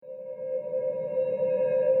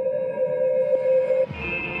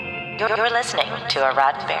You're listening to a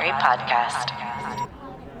Roddenberry podcast.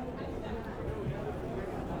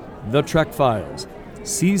 The Trek Files,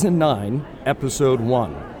 Season 9, Episode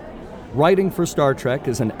 1. Writing for Star Trek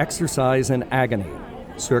is an exercise in agony,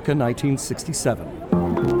 circa 1967.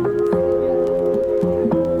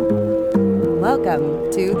 Welcome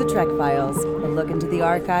to The Trek Files, a look into the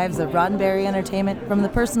archives of Roddenberry Entertainment from the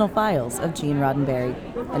personal files of Gene Roddenberry.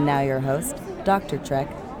 And now your host, Dr. Trek,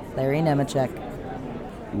 Larry Nemechek.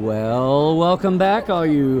 Well, welcome back, all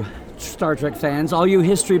you Star Trek fans, all you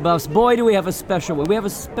history buffs. Boy, do we have a special one. We have a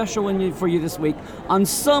special one for you this week on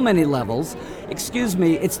so many levels. Excuse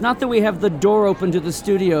me, it's not that we have the door open to the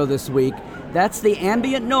studio this week. That's the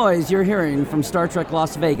ambient noise you're hearing from Star Trek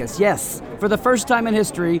Las Vegas. Yes, for the first time in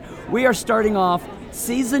history, we are starting off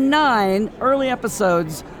Season 9, early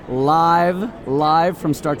episodes, live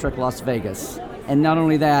from Star Trek Las Vegas. And not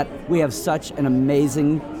only that, we have such an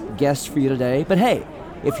amazing guest for you today. But hey,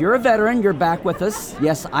 if you're a veteran, you're back with us.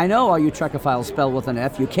 Yes, I know all you Trekophiles spelled with an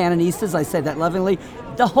F. You Canonistas, I say that lovingly.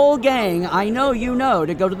 The whole gang, I know you know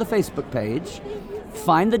to go to the Facebook page,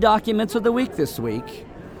 find the documents of the week this week,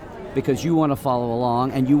 because you want to follow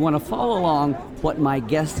along, and you want to follow along what my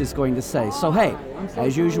guest is going to say. So hey,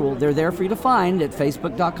 as usual, they're there for you to find at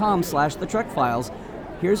facebook.com/The Trek Files.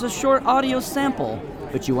 Here's a short audio sample,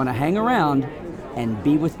 but you want to hang around and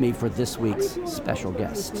be with me for this week's special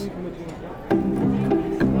guest.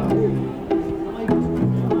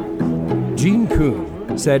 Gene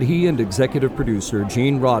Kuhn said he and executive producer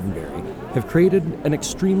Gene Roddenberry have created an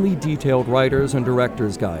extremely detailed writer's and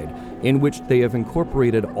director's guide in which they have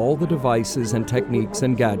incorporated all the devices and techniques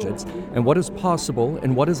and gadgets and what is possible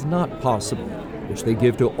and what is not possible, which they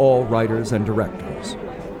give to all writers and directors.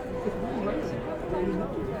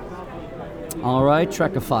 All right,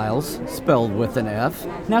 Trekophiles, spelled with an F.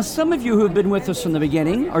 Now, some of you who have been with us from the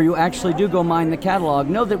beginning, or you actually do go mine the catalog,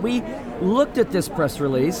 know that we looked at this press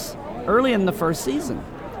release early in the first season.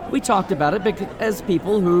 We talked about it because, as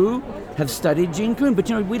people who have studied Gene Kuhn, but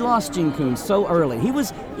we lost Gene Kuhn so early. He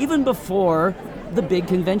was even before the big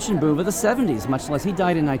convention boom of the 70s, much less. He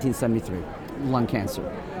died in 1973, lung cancer.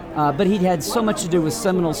 But he'd had so much to do with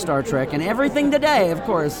seminal Star Trek, and everything today, of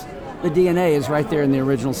course, the DNA is right there in the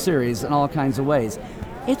original series in all kinds of ways.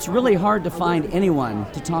 It's really hard to find anyone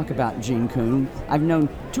to talk about Gene Kuhn. I've known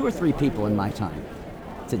 2 or 3 people in my time.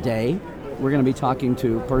 Today, we're going to be talking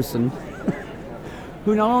to a person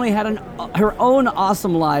who not only had her own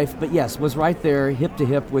awesome life, but yes, was right there hip to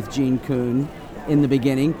hip with Gene Kuhn in the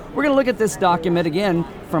beginning. We're going to look at this document again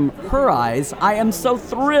from her eyes. I am so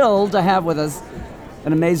thrilled to have with us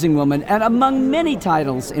an amazing woman, and among many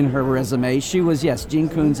titles in her resume, she was, yes, Gene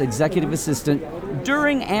Kuhn's executive assistant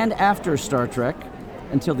during and after Star Trek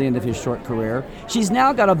until the end of his short career. She's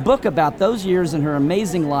now got a book about those years in her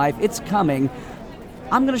amazing life. It's coming.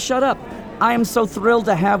 I'm going to shut up. I am so thrilled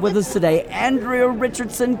to have with us today Andrea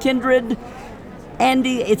Richardson, Kindred.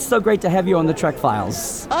 Andy, it's so great to have you on the Trek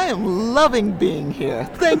Files. I am loving being here.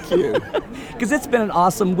 Thank you. Because it's been an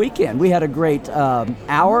awesome weekend. We had a great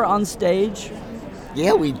hour on stage.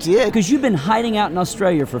 Yeah, we did. Because you've been hiding out in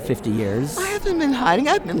Australia for 50 years. I haven't been hiding.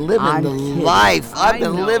 I've been living life. I've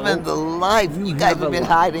been living the life. You guys have been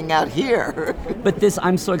hiding out here. But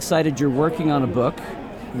I'm so excited you're working on a book.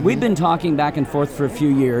 Mm-hmm. We've been talking back and forth for a few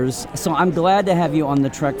years, so I'm glad to have you on the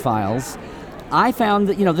Trek Files. I found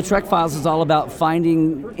that, the Trek Files is all about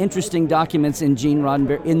finding interesting documents in Gene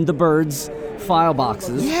Roddenberry, in the Bird's file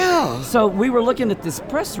boxes. Yeah. So we were looking at this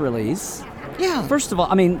press release. Yeah. First of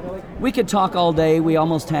all, we could talk all day. We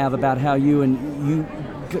almost have about how you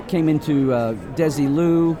came into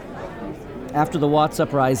Desilu after the Watts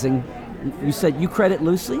Uprising. You said you credit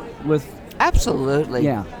Lucy with... Absolutely.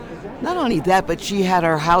 Yeah. Not only that, but she had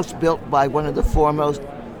her house built by one of the foremost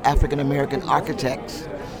African-American architects.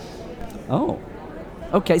 Oh.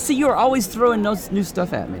 Okay. See, you were always throwing new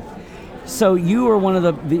stuff at me. So you were one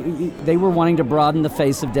of they were wanting to broaden the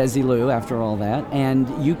face of Desilu after all that, and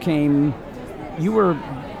you were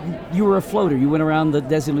a floater. You went around the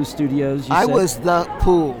Desilu studios. I was the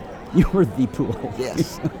pool. You were the pool.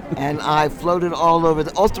 Yes. And I floated all over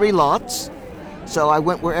all 3 lots. So I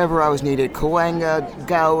went wherever I was needed. Coanga,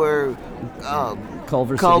 Gower,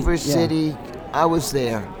 Culver City. Yeah. I was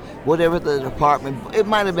there. Whatever the department, it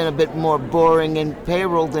might have been a bit more boring in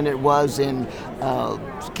payroll than it was in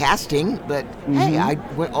casting, but hey, I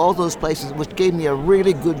went all those places, which gave me a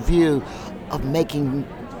really good view of making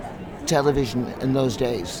television in those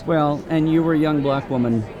days. Well, and you were a young black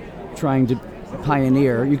woman trying to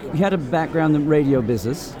pioneer. You had a background in radio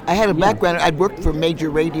business. I had a background. I'd worked for major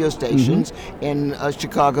radio stations in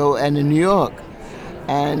Chicago and in New York,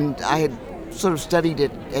 and I had sort of studied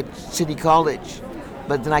at City College.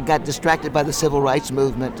 But then I got distracted by the civil rights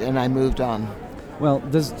movement, and I moved on. Well,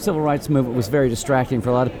 the civil rights movement was very distracting for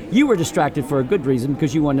a lot of... You were distracted for a good reason,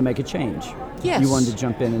 because you wanted to make a change. Yes. You wanted to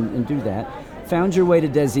jump in and do that. Found your way to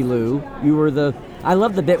Desilu. You were the... I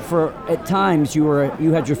love the bit for... At times, you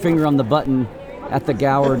had your finger on the button at the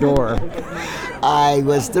Gower door. I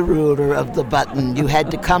was the ruler of the button. You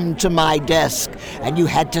had to come to my desk, and you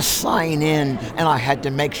had to sign in, and I had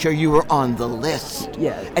to make sure you were on the list.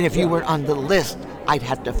 Yeah. And if you weren't on the list, I'd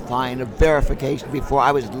have to find a verification before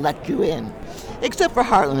I would let you in. Except for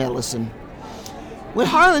Harlan Ellison. When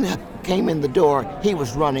Harlan came in the door, he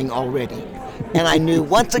was running already. And I knew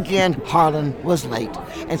once again Harlan was late.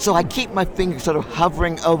 And so I keep my finger sort of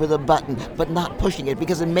hovering over the button, but not pushing it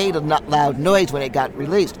because it made a not loud noise when it got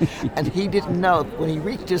released. And he didn't know when he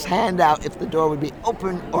reached his hand out if the door would be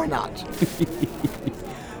open or not.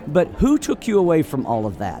 But who took you away from all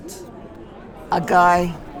of that?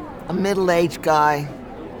 A middle-aged guy.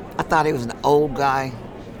 I thought he was an old guy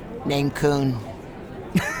named Kuhn.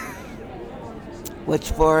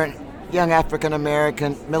 Which for a young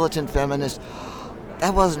African-American militant feminist,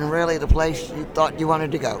 that wasn't really the place you thought you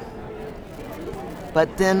wanted to go.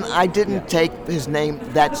 But then I didn't take his name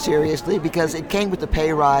that seriously because it came with a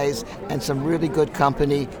pay rise and some really good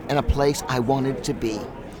company and a place I wanted to be.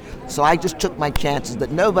 So I just took my chances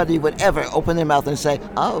that nobody would ever open their mouth and say,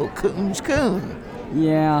 "Oh, Kuhn's Kuhn."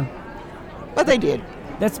 Yeah. But they did.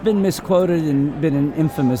 That's been misquoted and been an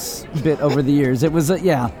infamous bit over the years. It was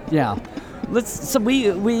yeah.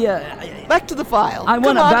 Back to the file. I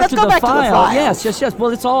want to back to the file. Yes.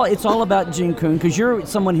 Well, it's all about Gene Kuhn because you're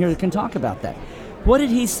someone here that can talk about that. What did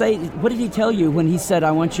he say? What did he tell you when he said,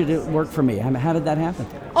 "I want you to work for me"? How did that happen?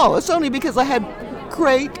 Oh, it's only because I had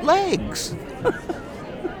great legs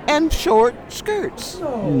and short skirts.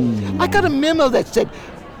 I got a memo that said,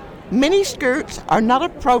 "Mini skirts are not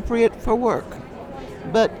appropriate for work."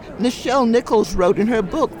 But Nichelle Nichols wrote in her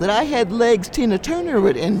book that I had legs Tina Turner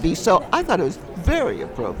would envy, so I thought it was very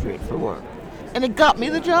appropriate for work. And it got me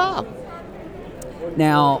the job.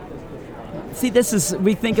 Now, see,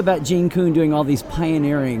 we think about Gene Kuhn doing all these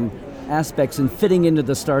pioneering aspects and fitting into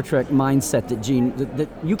the Star Trek mindset that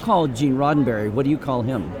you call Gene Roddenberry. What do you call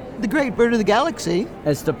him? The great bird of the galaxy.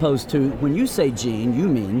 As opposed to, when you say Gene, you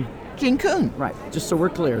mean? Gene Kuhn. Right, just so we're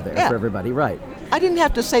clear there for everybody, right. I didn't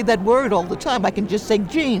have to say that word all the time. I can just say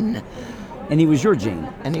Gene. And he was your Gene.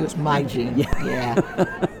 And he was my Gene. Yeah.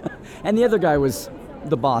 And the other guy was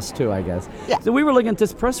the boss too, I guess. Yeah. So we were looking at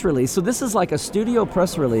this press release. So this is like a studio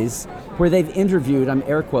press release where they've interviewed, I'm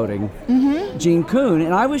air quoting, Gene Kuhn.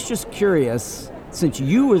 And I was just curious, since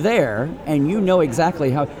you were there and you know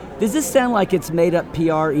exactly how, does this sound like it's made up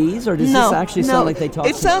PREs, or does this actually sound like they talk to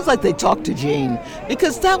It sounds like they talked to Gene,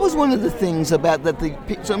 because that was one of the things about that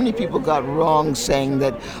so many people got wrong saying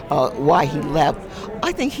that why he left.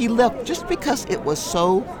 I think he left just because it was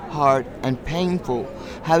so hard and painful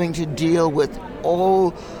having to deal with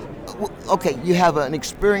all... Okay, you have an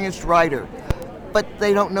experienced writer, but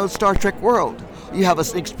they don't know Star Trek world. You have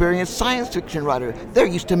an experienced science fiction writer. They're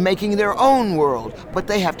used to making their own world, but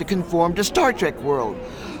they have to conform to Star Trek world.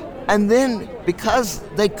 And then, because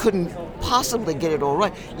they couldn't possibly get it all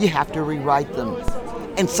right, you have to rewrite them.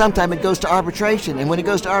 And sometimes it goes to arbitration. And when it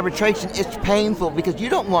goes to arbitration, it's painful because you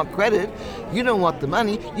don't want credit, you don't want the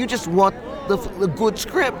money, you just want the good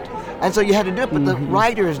script. And so you had to do it, but the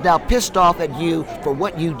writer is now pissed off at you for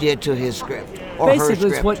what you did to his script. Or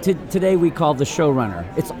basically, her script. It's what today we call the showrunner.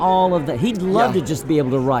 It's all of that. He'd love to just be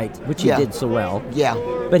able to write, which he did so well. Yeah.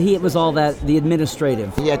 But it was all that, the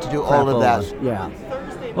administrative. He had to do all of that. Yeah.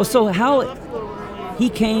 Well, so how he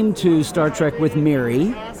came to Star Trek with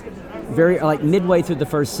Miri, midway through the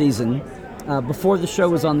first season, before the show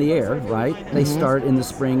was on the air, right? They start in the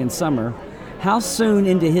spring and summer. How soon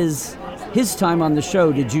into his time on the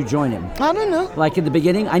show did you join him? I don't know. Like at the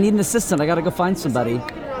beginning, I need an assistant. I got to go find somebody.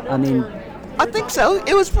 I mean, I think so.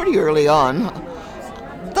 It was pretty early on.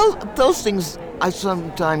 Those things I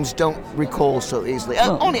sometimes don't recall so easily.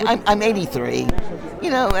 I'm 83,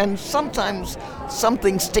 and sometimes some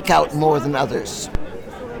things stick out more than others.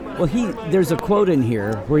 Well, there's a quote in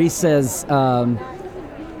here where he says,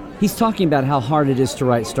 he's talking about how hard it is to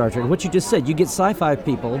write Star Trek. What you just said, you get sci-fi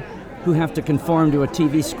people who have to conform to a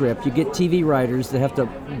TV script. You get TV writers that have to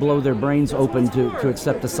blow their brains open to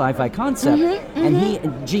accept the sci-fi concept.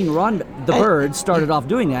 And Gene Roddenberry, the Bird, started off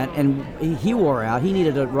doing that, and he wore out. He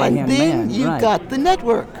needed a right-hand man. And then you got the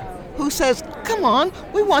network, who says, "Come on,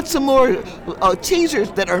 we want some more teasers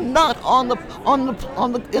that are not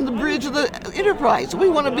in the bridge of the Enterprise. We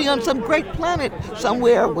want to be on some great planet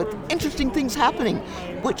somewhere with interesting things happening,"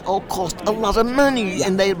 which all cost a lot of money,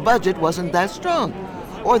 and their budget wasn't that strong.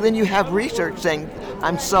 Or then you have research saying,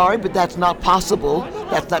 I'm sorry, but that's not possible.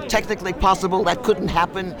 That's not technically possible. That couldn't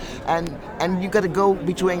happen. And you got to go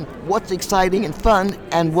between what's exciting and fun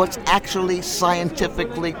and what's actually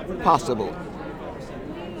scientifically possible.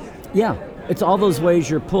 Yeah. It's all those ways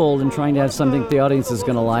you're pulled and trying to have something the audience is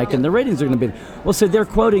going to like, and the ratings are going to be... Well, so they're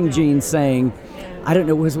quoting Gene saying, I don't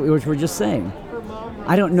know what we're just saying.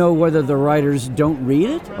 I don't know whether the writers don't read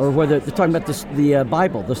it or whether they're talking about the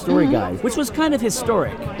Bible, the story guide, which was kind of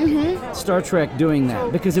historic. Star Trek doing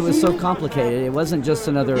that because it was so complicated. It wasn't just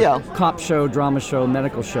another cop show, drama show,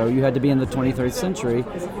 medical show. You had to be in the 23rd century.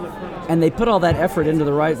 And they put all that effort into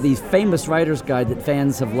the famous writer's guide that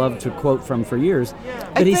fans have loved to quote from for years.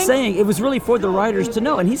 But he's saying it was really for the writers to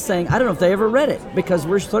know. And he's saying, I don't know if they ever read it because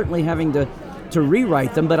we're certainly having to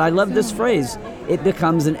rewrite them. But I love this phrase. It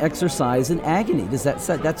becomes an exercise in agony. Does that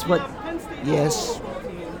say that's what? Yes.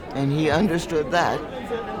 And he understood that.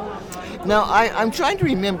 Now, I'm trying to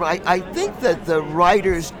remember. I think that the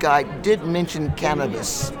writer's guide did mention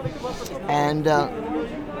cannabis. And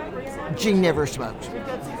Gene never smoked.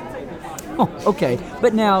 Oh, okay.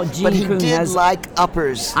 But now Gene Coon did like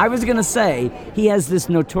uppers. I was going to say, he has this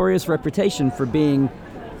notorious reputation for being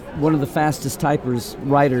one of the fastest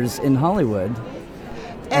writers in Hollywood.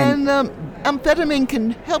 And amphetamine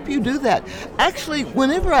can help you do that. Actually,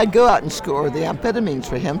 whenever I go out and score the amphetamines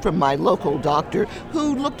for him from my local doctor,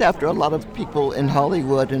 who looked after a lot of people in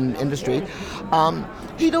Hollywood and industry,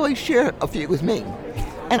 he'd always share a few with me.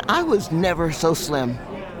 And I was never so slim.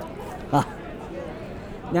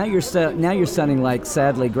 Now you're sounding like,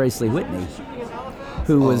 sadly, Grace Lee Whitney,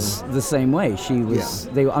 who was the same way. She was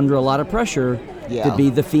they were under a lot of pressure to be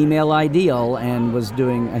the female ideal and was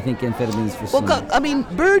doing, I think, amphetamines for some. Well, I mean,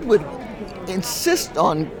 Bird would insist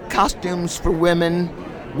on costumes for women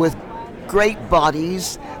with great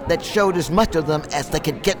bodies that showed as much of them as they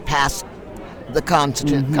could get past the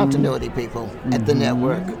continuity people at the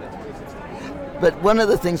network. But one of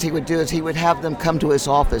the things he would do is he would have them come to his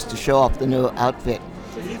office to show off the new outfit,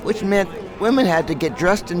 which meant women had to get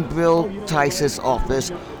dressed in Bill Tice's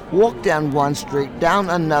office, walk down one street, down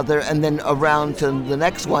another, and then around to the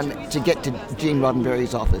next one to get to Gene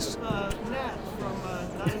Roddenberry's office.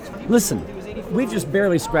 Listen, we've just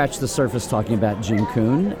barely scratched the surface talking about Gene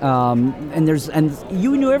Coon, and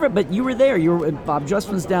you knew everything, but you were there. Bob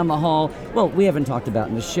Justman's down the hall. Well, we haven't talked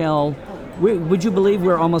about Michelle. Would you believe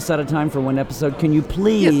we're almost out of time for one episode? Can you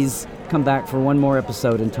please come back for one more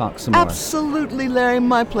episode and talk some more? Absolutely, Larry.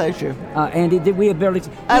 My pleasure. Andy, we have barely...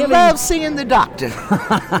 I love seeing the doctor.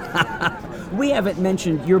 We haven't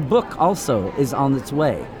mentioned your book also is on its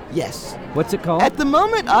way. Yes. What's it called? At the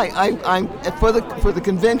moment, I'm for the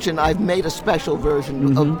convention. I've made a special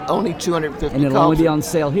version of only 250 and it'll copies. only be on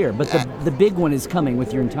sale here. But the big one is coming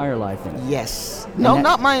with your entire life in it. Yes. No,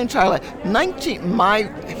 not my entire life. My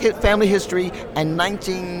family history and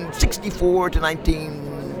 1964 to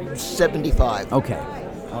 1975. Okay.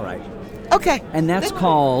 All right. Okay. And that's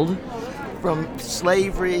called From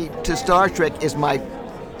Slavery to Star Trek is my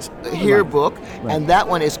book, and that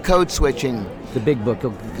one is Code Switching. The big book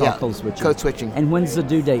called Code Switching. Code Switching. And when's the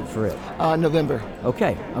due date for it? November.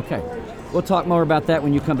 Okay. We'll talk more about that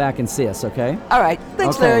when you come back and see us, okay? All right.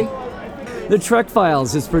 Thanks, okay. Larry. The Trek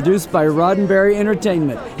Files is produced by Roddenberry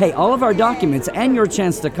Entertainment. Hey, all of our documents and your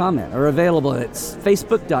chance to comment are available at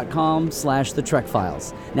facebook.com/The Trek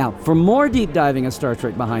Files. Now, for more deep diving of Star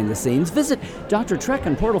Trek behind the scenes, visit Dr. Trek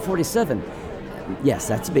and Portal 47. Yes,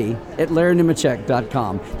 that's me, at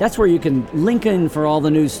LarryNemechek.com. That's where you can link in for all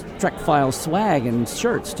the new Trek Files swag and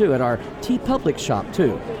shirts, too, at our TeePublic shop,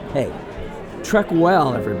 too. Hey, Trek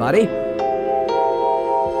well, everybody.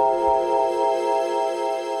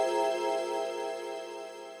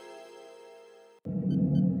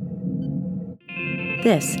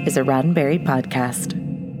 This is a Roddenberry podcast.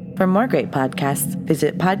 For more great podcasts,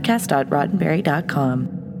 visit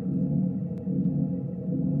podcast.roddenberry.com.